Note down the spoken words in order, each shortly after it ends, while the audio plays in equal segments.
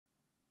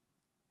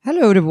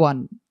Hello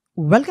everyone,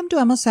 welcome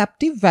to MS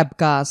Active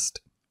Webcast.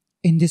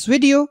 In this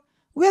video,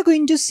 we are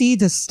going to see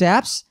the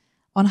steps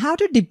on how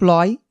to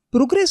deploy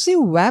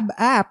progressive web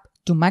app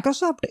to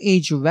Microsoft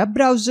Edge web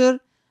browser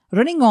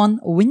running on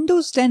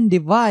Windows 10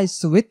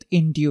 device with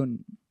Intune.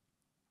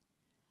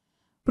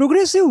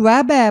 Progressive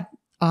web app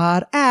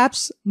are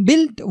apps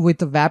built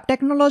with web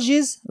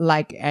technologies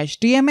like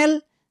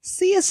HTML,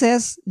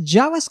 CSS,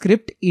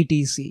 JavaScript,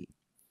 etc.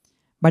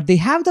 But they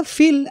have the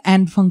feel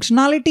and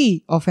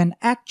functionality of an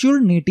actual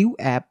native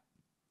app.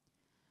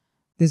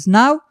 This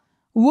now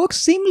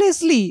works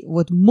seamlessly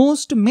with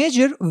most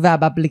major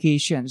web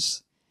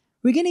applications.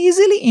 We can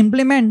easily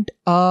implement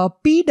a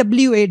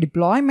PWA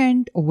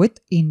deployment with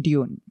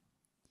Intune.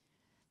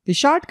 The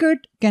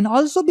shortcut can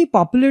also be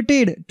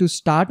populated to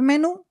Start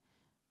menu,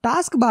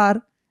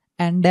 taskbar,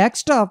 and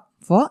desktop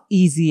for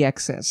easy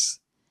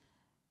access.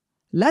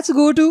 Let's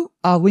go to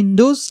our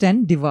Windows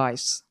 10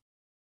 device.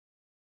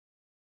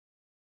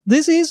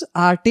 This is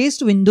our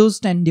test Windows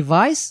 10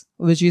 device,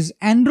 which is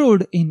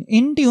enrolled in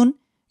Intune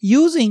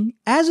using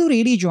Azure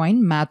AD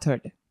join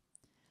method.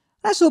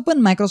 Let's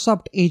open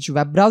Microsoft Edge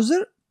web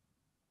browser.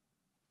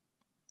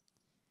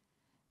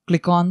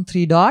 Click on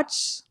three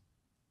dots.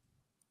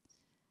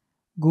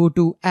 Go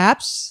to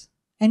Apps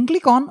and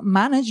click on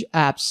Manage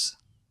Apps.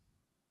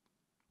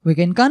 We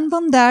can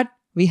confirm that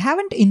we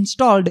haven't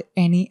installed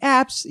any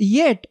apps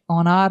yet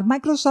on our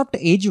Microsoft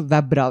Edge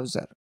web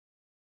browser.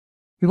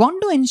 We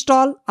want to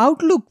install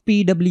Outlook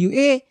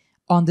PWA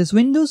on this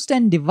Windows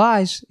 10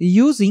 device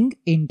using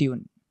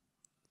Intune.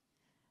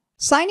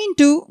 Sign in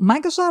to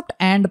Microsoft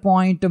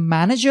Endpoint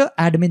Manager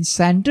Admin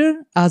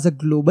Center as a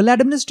global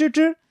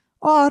administrator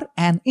or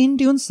an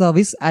Intune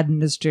service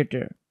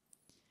administrator.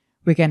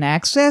 We can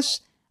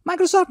access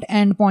Microsoft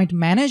Endpoint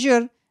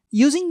Manager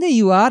using the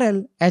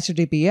URL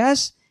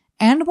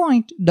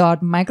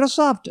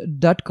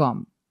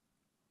https://endpoint.microsoft.com.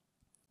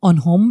 On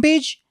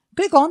homepage,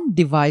 click on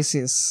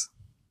Devices.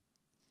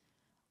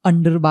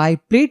 Under By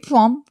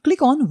Platform,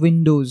 click on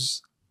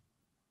Windows.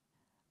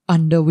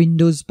 Under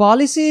Windows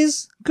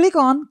Policies, click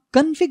on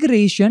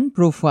Configuration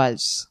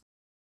Profiles.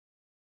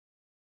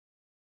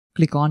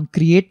 Click on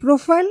Create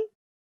Profile.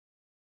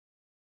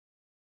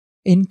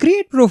 In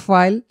Create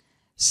Profile,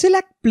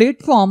 select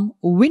Platform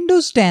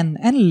Windows 10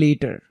 and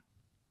later.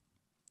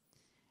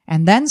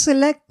 And then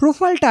select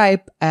Profile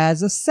Type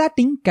as a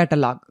Setting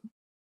Catalog.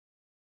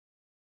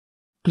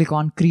 Click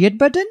on Create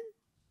button.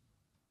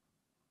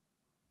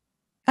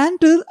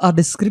 Enter a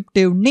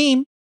descriptive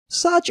name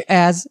such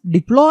as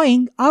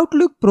Deploying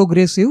Outlook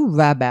Progressive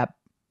Web App.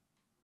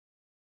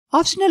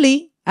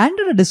 Optionally,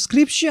 enter a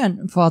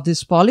description for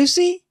this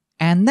policy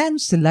and then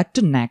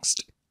select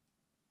Next.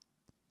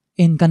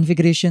 In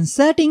Configuration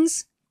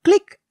Settings,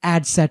 click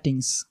Add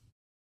Settings.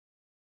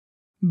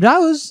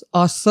 Browse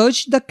or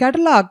search the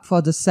catalog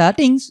for the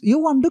settings you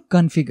want to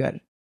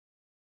configure.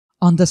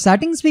 On the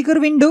Settings Picker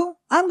window,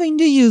 I'm going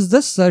to use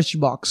the search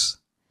box.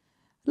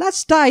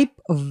 Let's type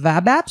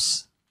Web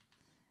Apps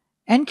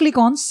and click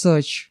on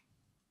Search.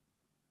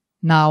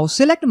 Now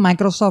select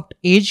Microsoft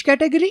Edge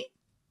category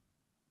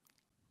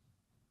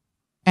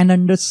and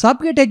under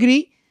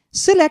subcategory,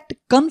 select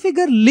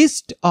Configure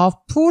List of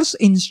Force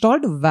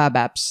Installed Web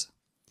Apps.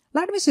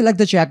 Let me select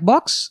the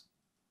checkbox.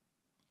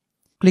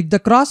 Click the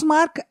cross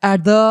mark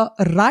at the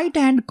right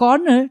hand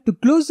corner to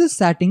close the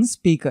settings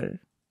picker.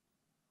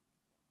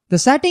 The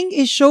setting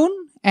is shown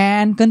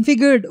and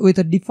configured with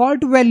a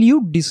default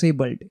value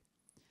disabled.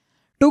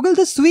 Toggle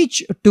the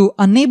switch to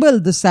enable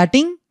the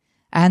setting,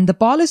 and the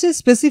policy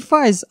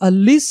specifies a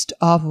list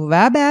of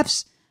web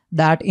apps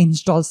that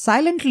install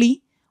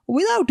silently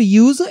without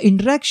user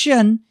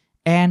interaction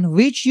and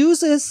which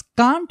users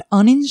can't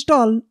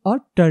uninstall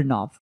or turn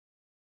off.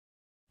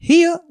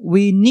 Here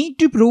we need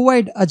to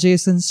provide a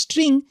JSON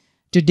string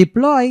to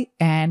deploy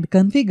and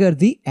configure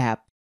the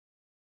app.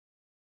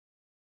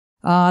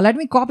 Let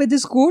me copy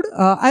this code.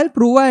 I'll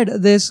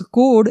provide this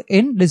code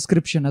in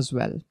description as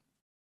well.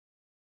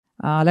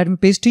 Let me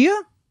paste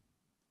here.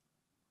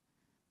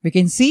 We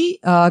can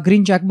see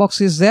green checkbox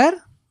is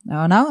there.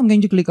 Now I'm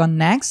going to click on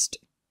Next.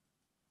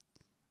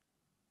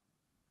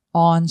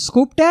 On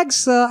Scope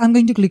Tags, I'm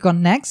going to click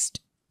on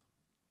Next.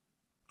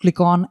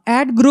 Click on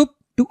Add Group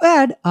to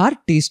add our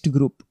test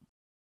group.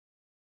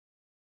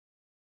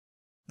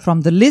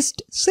 From the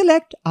list,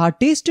 select our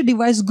test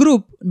device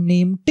group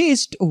named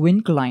Test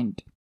Win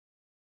Client.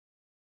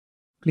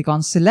 Click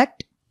on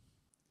Select.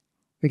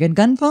 We can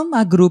confirm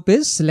our group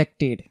is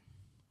selected.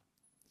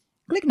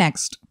 Click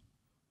Next.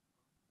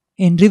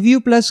 In Review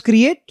plus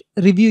Create,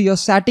 review your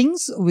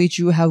settings which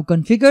you have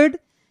configured,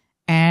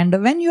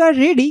 and when you are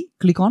ready,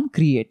 click on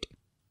Create.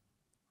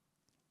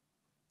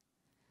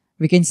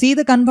 We can see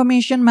the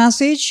confirmation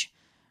message,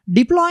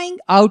 Deploying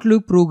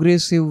Outlook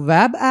Progressive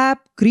Web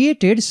App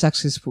created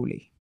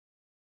successfully.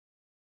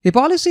 The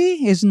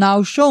policy is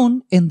now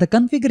shown in the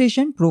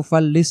configuration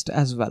profile list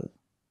as well.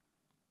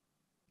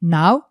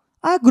 Now,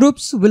 our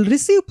groups will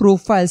receive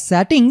profile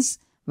settings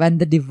when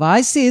the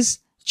devices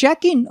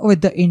check in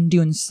with the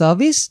Intune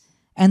service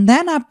and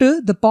then after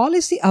the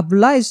policy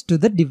applies to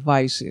the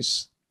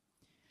devices.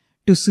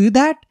 To see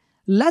that,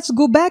 let's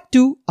go back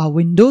to a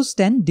Windows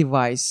 10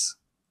 device.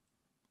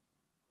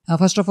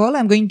 First of all,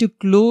 I'm going to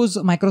close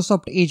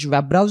Microsoft Edge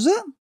web browser.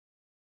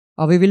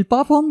 We will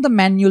perform the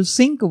manual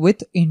sync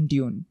with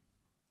Intune.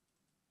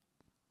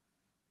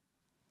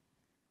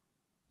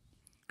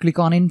 Click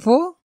on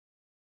Info.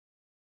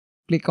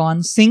 Click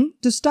on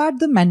Sync to start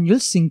the manual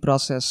sync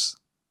process.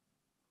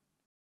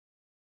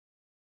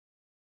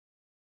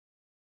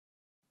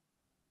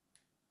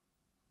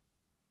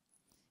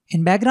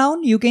 In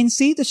background, you can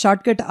see the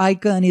shortcut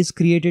icon is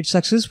created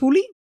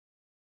successfully.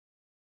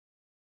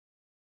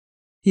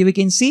 Here we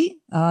can see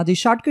the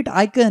shortcut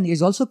icon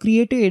is also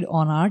created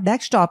on our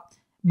desktop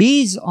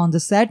based on the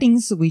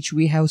settings which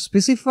we have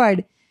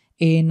specified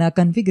in a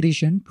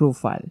configuration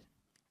profile.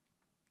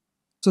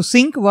 So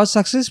sync was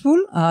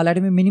successful.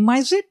 Let me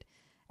minimize it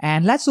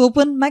and let's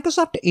open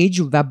Microsoft Edge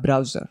web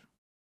browser.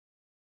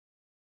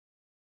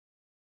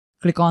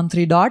 Click on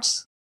three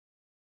dots,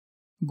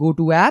 go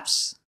to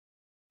Apps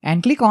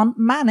and click on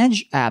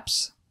Manage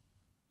Apps.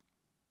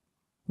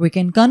 We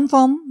can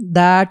confirm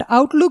that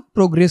Outlook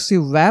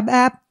Progressive Web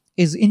App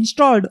is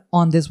installed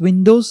on this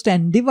Windows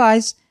 10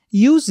 device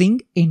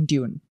using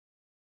Intune.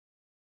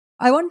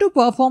 I want to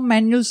perform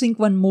manual sync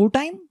one more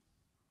time.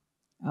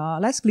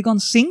 Let's click on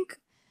Sync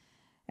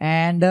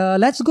and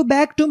let's go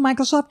back to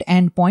Microsoft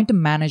Endpoint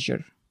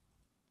Manager.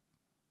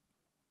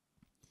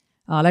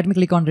 Let me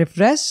click on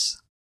Refresh.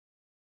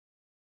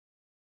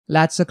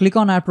 Let's click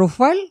on our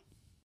profile.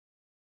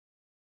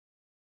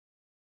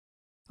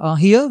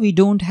 Here we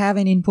don't have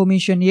any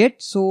information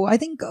yet, so I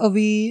think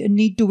we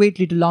need to wait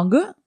a little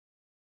longer.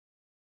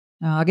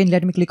 Again,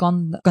 let me click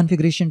on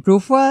Configuration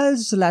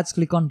Profiles. Let's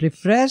click on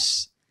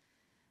Refresh.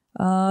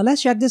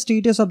 Let's check the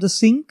status of the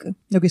sync.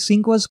 Okay,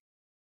 sync was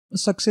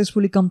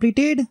successfully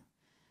completed.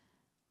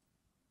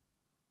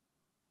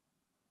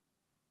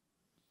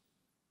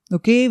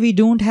 Okay, we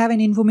don't have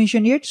any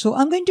information yet, so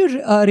I'm going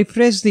to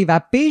refresh the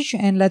web page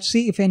and let's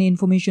see if any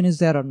information is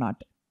there or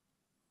not.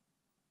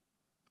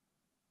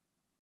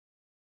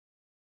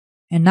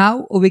 And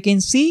now we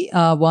can see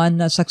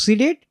one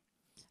succeeded.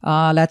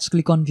 Let's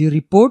click on View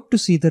Report to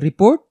see the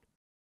report.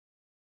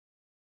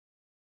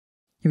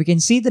 We can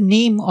see the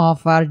name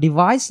of our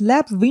device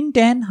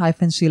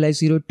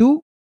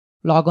LabWin10-CLI02.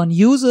 Logon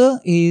user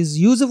is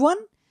user1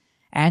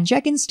 and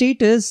check-in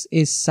status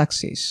is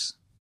success.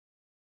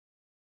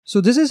 So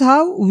this is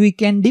how we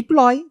can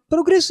deploy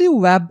Progressive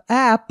Web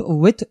App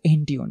with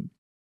Intune.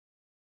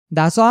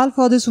 That's all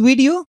for this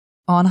video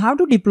on how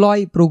to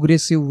deploy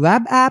Progressive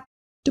Web App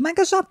to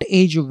Microsoft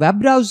Edge web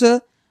browser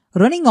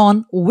running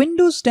on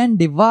Windows 10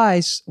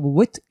 device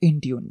with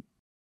Intune.